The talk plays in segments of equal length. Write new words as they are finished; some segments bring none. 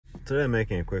Today I'm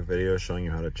making a quick video showing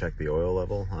you how to check the oil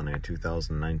level on a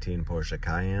 2019 Porsche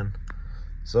Cayenne.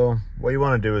 So what you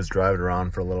want to do is drive it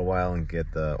around for a little while and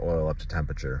get the oil up to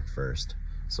temperature first.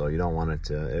 So you don't want it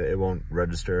to, it won't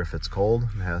register if it's cold.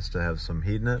 It has to have some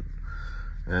heat in it.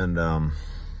 And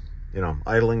you know,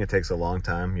 idling, it takes a long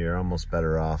time. You're almost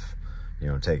better off, you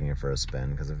know, taking it for a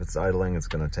spin, because if it's idling, it's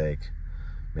going to take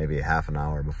maybe a half an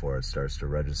hour before it starts to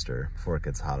register, before it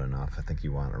gets hot enough. I think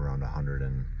you want around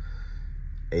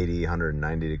 180,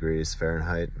 190 degrees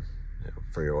Fahrenheit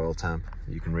for your oil temp.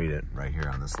 You can read it right here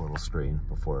on this little screen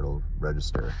before it'll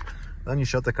register. Then you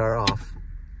shut the car off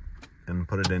and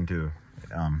put it into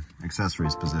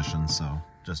accessories position. So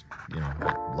just, you know,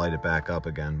 light it back up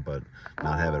again, but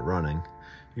not have it running.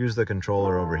 Use the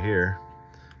controller over here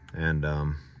and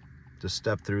just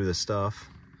step through the stuff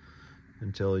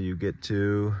until you get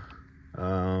to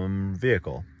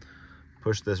vehicle.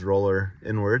 Push this roller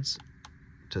inwards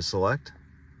to select,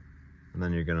 and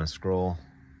then you're gonna scroll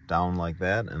down like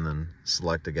that and then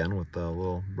select again with the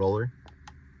little roller,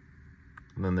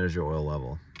 and then there's your oil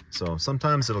level. So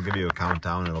sometimes it'll give you a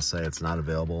countdown, it'll say it's not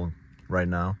available right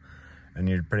now, and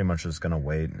you're pretty much just gonna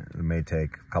wait. It may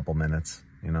take a couple minutes,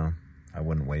 you know. I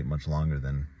wouldn't wait much longer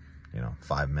than, you know,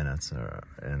 5 minutes,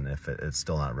 and if it's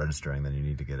still not registering, then you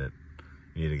need to get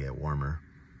warmer.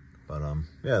 But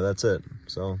yeah, that's it.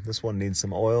 So this one needs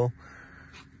some oil.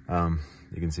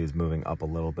 You can see it's moving up a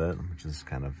little bit, which is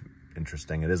kind of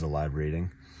interesting. It is a live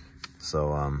reading.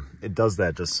 So it does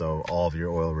that just so all of your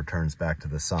oil returns back to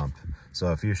the sump.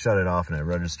 So if you shut it off and it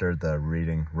registered the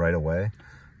reading right away,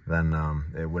 then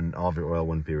all of your oil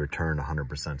wouldn't be returned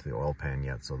 100% to the oil pan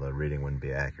yet, so the reading wouldn't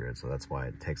be accurate. So that's why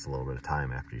it takes a little bit of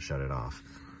time after you shut it off.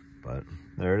 But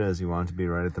there it is. You want it to be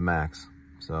right at the max.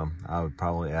 So I would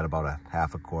probably add about a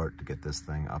half a quart to get this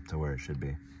thing up to where it should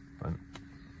be. But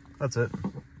that's it.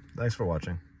 Thanks for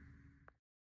watching.